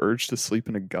unusual urge to sleep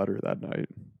in a gutter that night.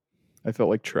 I felt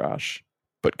like trash,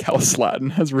 but Callus Latin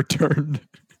has returned.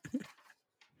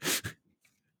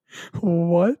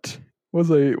 What was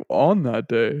I on that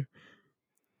day?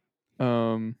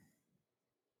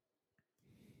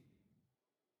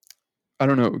 I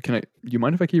don't know. Do you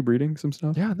mind if I keep reading some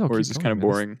stuff? Yeah, no, Or is keep this kind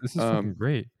going, of man. This boring? this is fucking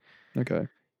great. Okay.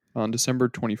 On December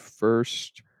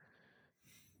 21st.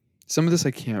 Some of this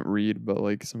I can't read, but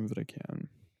like some of it I can.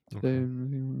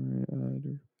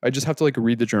 Okay. I just have to like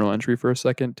read the journal entry for a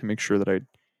second to make sure that I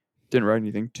didn't write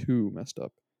anything too messed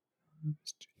up.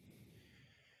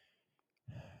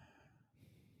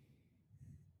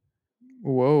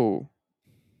 Whoa.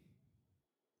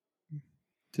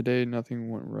 Today nothing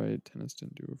went right. Tennis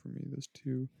didn't do it for me. This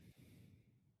too.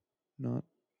 Not.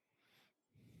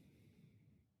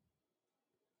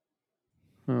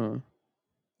 Huh.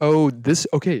 Oh, this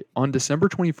okay. On December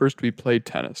 21st, we played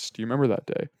tennis. Do you remember that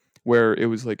day where it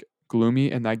was like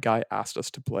gloomy and that guy asked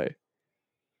us to play?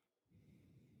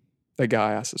 That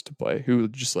guy asked us to play who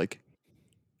would just like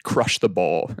crush the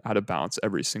ball out of bounds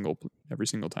every single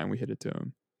time we hit it to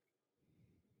him.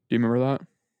 Do you remember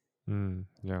that?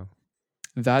 Yeah.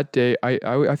 That day,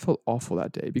 I felt awful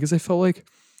that day because I felt like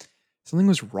something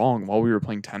was wrong while we were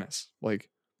playing tennis. Like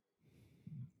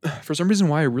for some reason,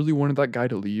 why I really wanted that guy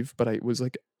to leave, but I was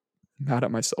like mad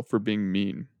at myself for being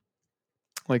mean.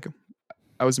 Like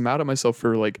I was mad at myself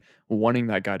for like wanting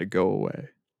that guy to go away.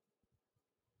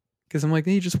 Because I'm like,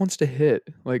 he just wants to hit.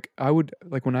 Like I would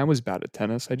like when I was bad at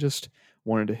tennis, I just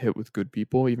wanted to hit with good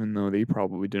people, even though they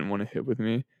probably didn't want to hit with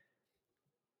me.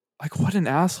 Like what an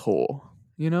asshole.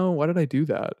 You know, why did I do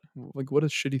that? Like what a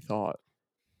shitty thought.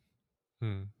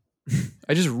 Hmm.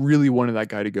 I just really wanted that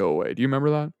guy to go away. Do you remember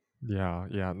that? Yeah,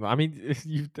 yeah. No, I mean,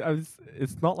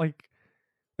 it's not like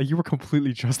you were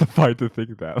completely justified to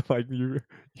think that. Like you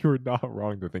were not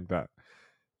wrong to think that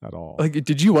at all. Like,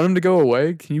 did you want him to go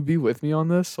away? Can you be with me on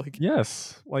this? Like,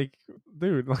 Yes, like,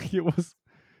 dude, like it was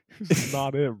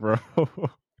not it, bro.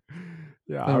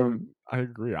 Yeah, um, I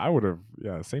agree. I would have,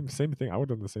 yeah, same thing. I would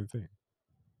have done the same thing.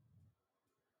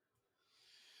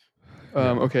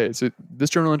 Yeah. okay. So this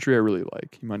journal entry I really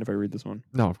like. You mind if I read this one?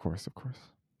 No, of course, of course.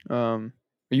 Are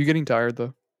you getting tired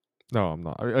though? No, I'm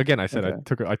not. Again, I said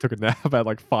Okay. I took a nap at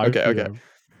like 5 Okay.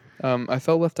 p.m. I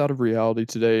felt left out of reality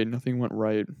today. Nothing went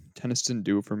right. Tennis didn't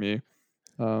do it for me.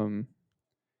 Um,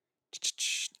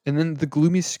 and then the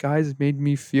gloomy skies made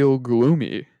me feel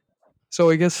gloomy. So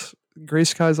I guess gray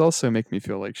skies also make me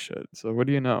feel like shit. So what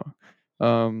do you know?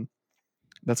 Um,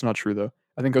 that's not true though.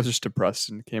 I think I was just depressed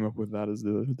and came up with that as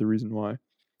the reason why.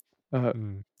 Uh,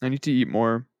 Mm, I need to eat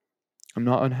more. I'm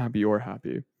not unhappy or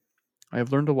happy. I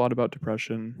have learned a lot about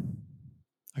depression.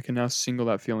 I can now single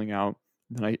that feeling out,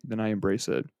 then I embrace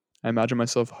it. I imagine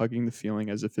myself hugging the feeling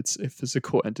as if it's a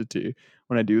physical entity.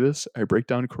 When I do this, I break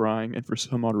down crying, and for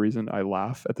some odd reason, I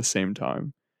laugh at the same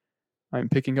time. I'm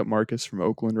picking up Marcus from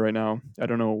Oakland right now. I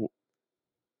don't know.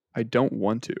 I don't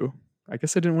want to. I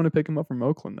guess I didn't want to pick him up from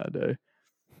Oakland that day.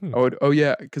 hmm, I would. Oh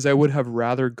yeah, because I would have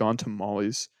rather gone to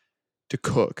Molly's to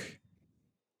cook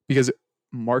because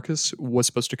Marcus was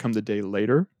supposed to come the day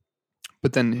later,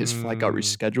 but then his flight got mm,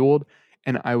 rescheduled,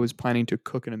 and I was planning to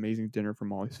cook an amazing dinner for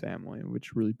Molly's family,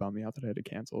 which really bummed me out that I had to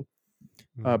cancel.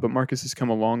 mm, But Marcus has come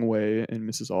a long way and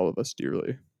misses all of us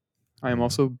dearly. I am yeah.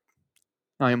 also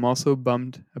I am also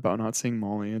bummed about not seeing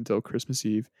Molly until Christmas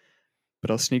Eve,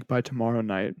 but I'll sneak by tomorrow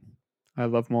night. I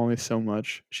love Molly so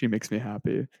much; she makes me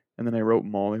happy. And then I wrote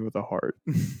Molly with a heart.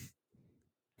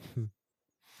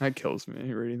 That kills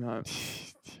me reading that.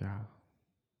 Yeah.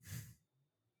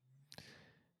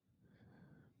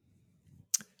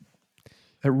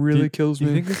 That Do you, really kills do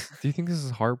you me. think this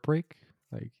is heartbreak?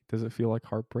 Like, does it feel like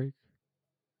heartbreak?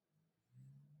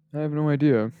 I have no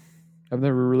idea. I've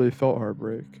never really felt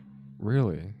heartbreak.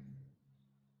 Really?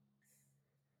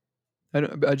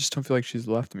 I just don't feel like she's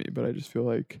left me, but I just feel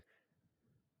like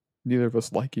neither of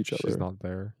us like each She's other. not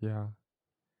there. Yeah.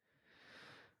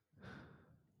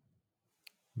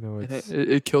 No, And it's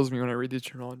it kills me when I read these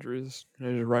journal entries and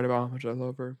I just write about how much I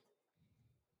love her.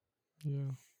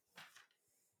 yeah.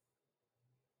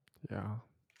 Yeah.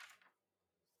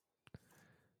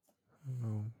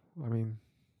 No. I mean,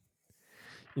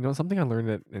 something I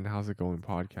learned in How's It Going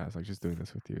podcast, like just doing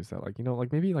this with you, is that like,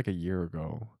 like maybe like a year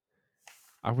ago,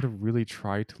 I would have really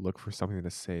tried to look for something to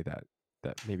say that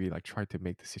maybe like tried to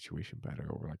make the situation better,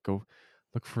 or like go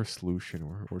look for a solution,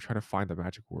 or try to find the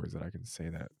magic words that I can say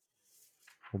that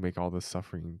will make all this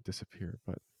suffering disappear.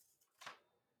 But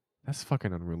that's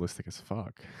fucking unrealistic as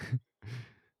fuck.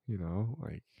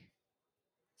 Like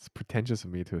it's pretentious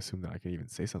of me to assume that I can even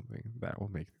say something that will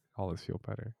make all this feel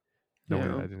better, knowing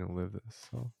that Yeah. I didn't live this.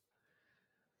 So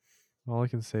all I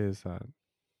can say is that,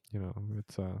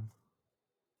 it's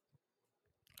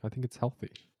I think it's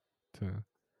healthy to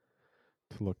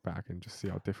to look back and just see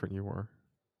how different you were.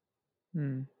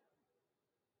 Hmm.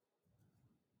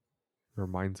 It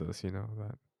reminds us, that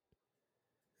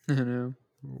I know.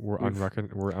 we're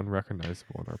We've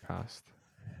unrecognizable in our past.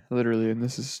 literally, and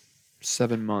this is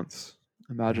 7 months.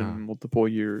 Imagine Yeah. multiple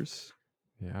years.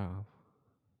 Yeah.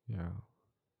 Yeah.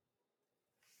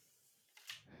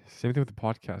 Same thing with the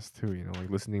podcast too, like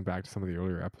listening back to some of the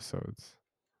earlier episodes.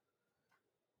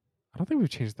 I don't think we've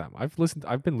changed that much.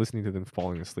 I've been listening to them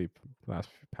falling asleep the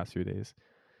past few days.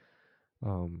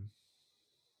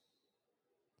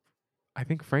 I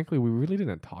think frankly we really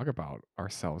didn't talk about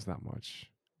ourselves that much.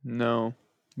 No,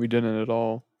 we didn't at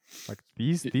all. Like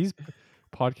these Y-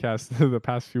 podcasts the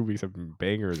past few weeks have been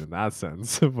bangers in that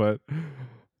sense. But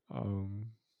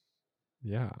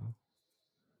yeah.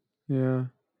 Yeah.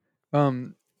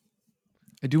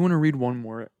 I do want to read one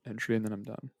more entry and then I'm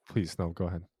done. Please, no, go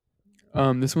ahead.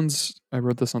 This one's I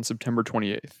wrote this on September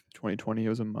 28th, 2020. It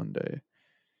was a Monday.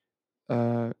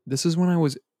 This is when I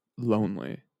was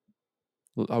lonely.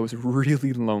 I was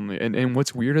really lonely. And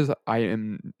what's weird is I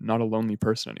am not a lonely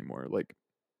person anymore. Like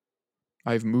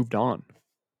I've moved on.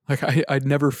 Like I'd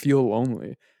never feel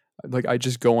lonely. Like I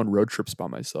just go on road trips by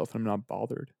myself. I'm not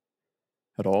bothered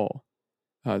at all.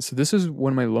 So this is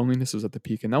when my loneliness was at the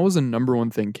peak, and that was the number one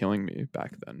thing killing me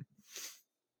back then.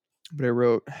 But I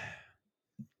wrote,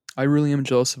 I really am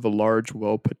jealous of a large,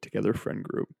 well put together friend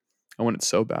group. I want it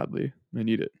so badly. I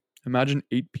need it. Imagine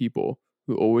 8 people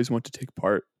who always want to take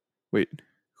part. Wait,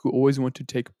 who always want to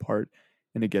take part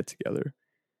in a get together.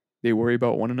 They worry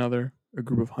about one another. A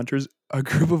group of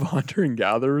hunter and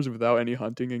gatherers without any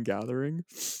hunting and gathering.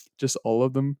 Just all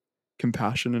of them.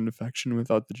 Compassion and affection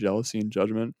without the jealousy and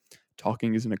judgment.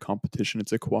 Talking isn't a competition,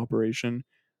 it's a cooperation.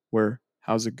 Where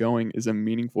how's it going is a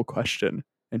meaningful question,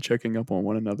 and checking up on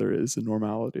one another is a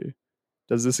normality.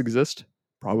 Does this exist?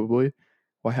 Probably.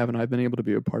 Why haven't I been able to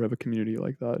be a part of a community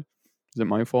like that? Is it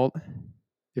my fault?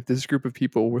 If this group of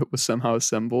people was somehow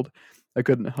assembled, I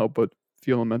couldn't help but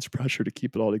feel immense pressure to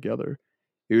keep it all together.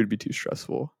 It would be too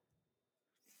stressful.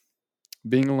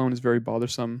 Being alone is very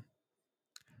bothersome.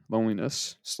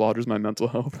 Loneliness slaughters my mental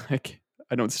health.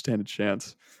 I don't stand a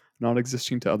chance. Not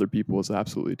existing to other people is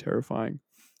absolutely terrifying.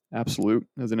 Absolute,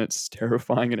 as in it's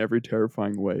terrifying in every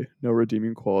terrifying way. No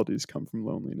redeeming qualities come from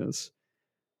loneliness.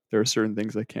 There are certain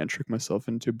things I can't trick myself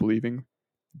into believing.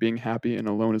 Being happy and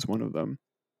alone is one of them.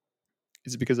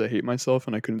 Is it because I hate myself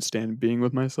and I couldn't stand being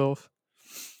with myself?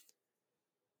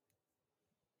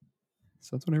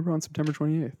 So that's what I wrote on September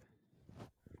 28th.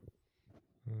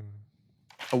 Mm.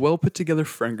 A well put together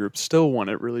friend group. Still want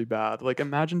it really bad. Like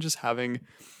imagine just having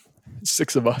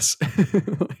 6 of us.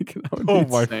 Like that would be Oh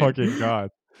my insane. fucking god.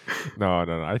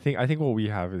 No. I think what we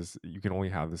have is you can only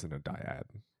have this in a dyad.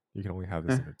 You can only have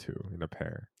this Eh, in a two, in a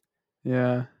pair.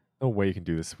 yeah, No way you can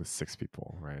do this with 6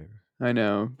 people, right? I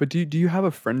know. But do you have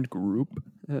a friend group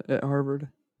at Harvard?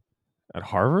 At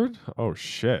Harvard? Oh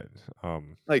shit.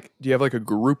 Like, do you have like a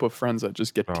group of friends that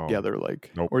just get No. together?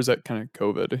 Like, Nope. or is that kind of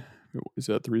COVID? Is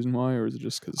that the reason why, or is it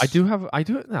just I because? do have. I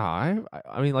do. No,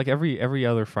 I mean, like every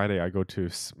other Friday, I go to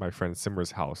my friend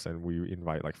Simmer's house, and we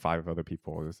invite like 5 other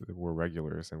people. We're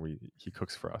regulars, and he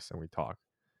cooks for us, and we talk.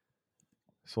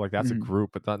 So like that's a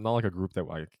group, but not like a group that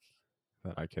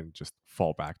I can just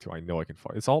fall back to. I know I can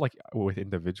fall. It's all like with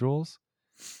individuals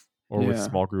or with Yeah.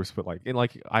 small groups, but like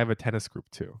I have a tennis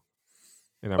group too,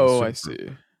 and I have a Oh, I swim group,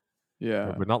 see.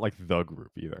 Yeah. but not like the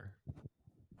group either.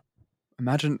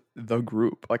 Imagine the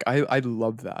group. Like, I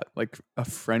love that. Like a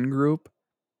friend group.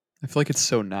 I feel like it's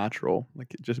so natural.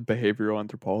 Like just behavioral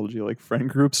anthropology. Like friend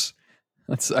groups.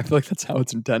 I feel like that's how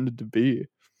it's intended to be.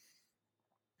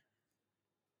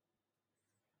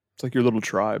 It's like your little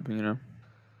tribe. You know.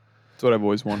 It's what I've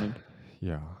always wanted.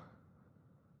 Yeah,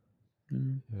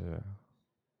 Mm. yeah.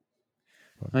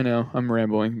 But I know I'm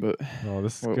rambling, but no,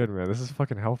 this is well, good, man. This is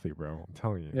fucking healthy, bro. I'm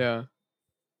telling you. yeah,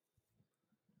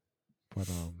 But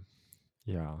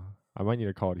yeah, I might need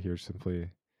to call it here simply.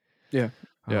 yeah,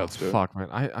 yeah. Oh Let's do it. fuck, man!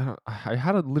 I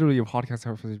had a literally a podcast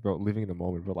conversation about living in the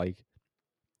moment, but like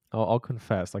I'll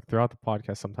confess, like throughout the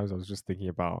podcast, sometimes I was just thinking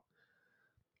about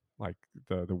like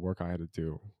the work I had to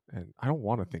do, and I don't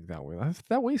want to think that way.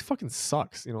 That way fucking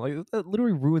sucks, like that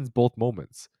literally ruins both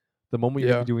moments. The moment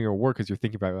you're Yeah, doing your work because you're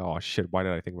thinking about, oh shit, why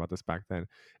did I think about this back then?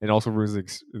 And it also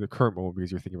ruins the current moment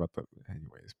because you're thinking about the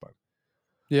anyways. But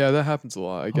yeah. That happens a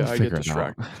lot. I'll I get figure it out.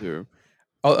 distracted too.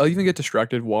 I'll even get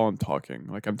distracted while I'm talking.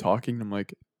 Like I'm talking, and I'm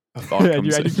like, a thought Yeah,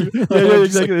 comes in. yeah, I'm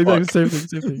just like, exactly. fuck. Same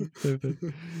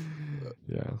thing.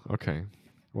 Yeah. Okay.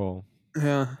 Well,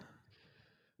 Yeah,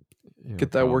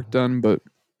 get that pal. work done, but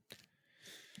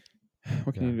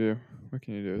what can Yeah. you do? What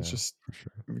can you do? It's Yeah. just For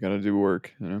sure. we gotta do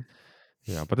work.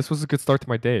 Yeah, but this was a good start to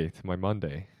my day, to my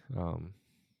Monday.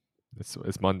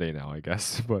 It's Monday now, I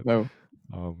guess, but No.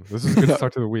 this is a good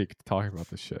start to the week talking about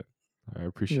this shit. I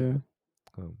appreciate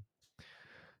Yeah. it.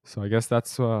 So I guess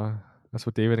that's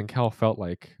what David and Cal felt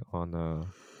like on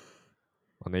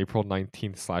April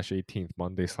 19th/18th,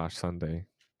 Monday/Sunday,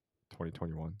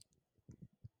 2021.